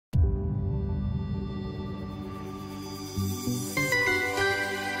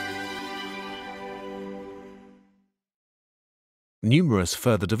Numerous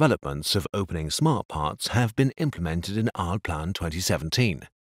further developments of opening SmartParts have been implemented in Allplan 2017.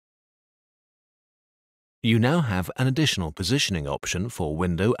 You now have an additional positioning option for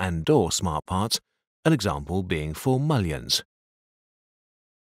window and door SmartParts, an example being for mullions.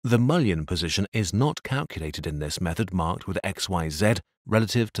 The mullion position is not calculated in this method marked with XYZ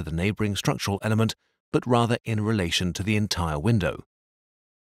relative to the neighboring structural element, but rather in relation to the entire window.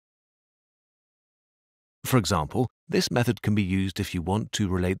 For example, this method can be used if you want to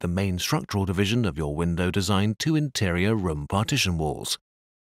relate the main structural division of your window design to interior room partition walls.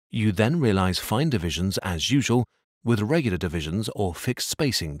 You then realize fine divisions as usual, with regular divisions or fixed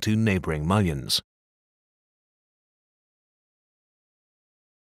spacing to neighboring mullions.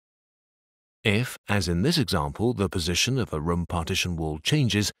 If, as in this example, the position of a room partition wall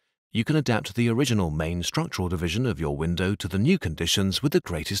changes, you can adapt the original main structural division of your window to the new conditions with the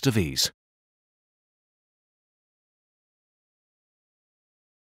greatest of ease.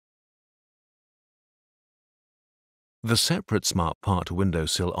 The separate SmartPart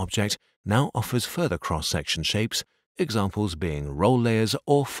windowsill object now offers further cross-section shapes, examples being roll layers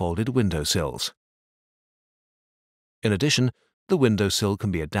or folded windowsills. In addition, the windowsill can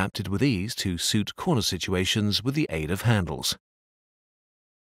be adapted with ease to suit corner situations with the aid of handles.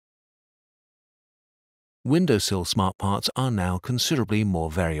 Windowsill SmartParts are now considerably more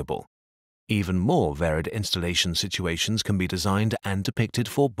variable. Even more varied installation situations can be designed and depicted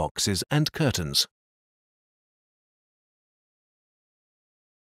for boxes and curtains.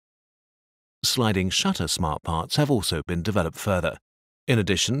 Sliding shutter SmartParts have also been developed further. In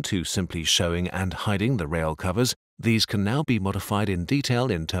addition to simply showing and hiding the rail covers, these can now be modified in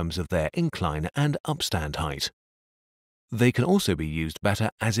detail in terms of their incline and upstand height. They can also be used better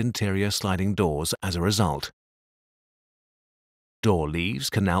as interior sliding doors as a result. Door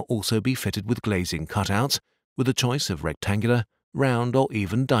leaves can now also be fitted with glazing cutouts, with a choice of rectangular, round or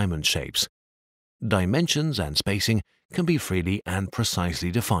even diamond shapes. Dimensions and spacing can be freely and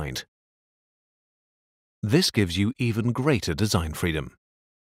precisely defined. This gives you even greater design freedom.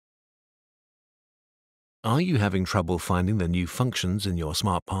 Are you having trouble finding the new functions in your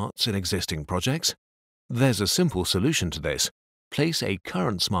SmartParts in existing projects? There's a simple solution to this. Place a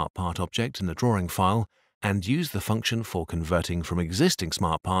current SmartPart object in the drawing file and use the function for converting from existing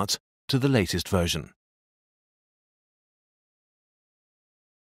SmartParts to the latest version.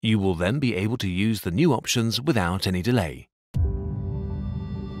 You will then be able to use the new options without any delay.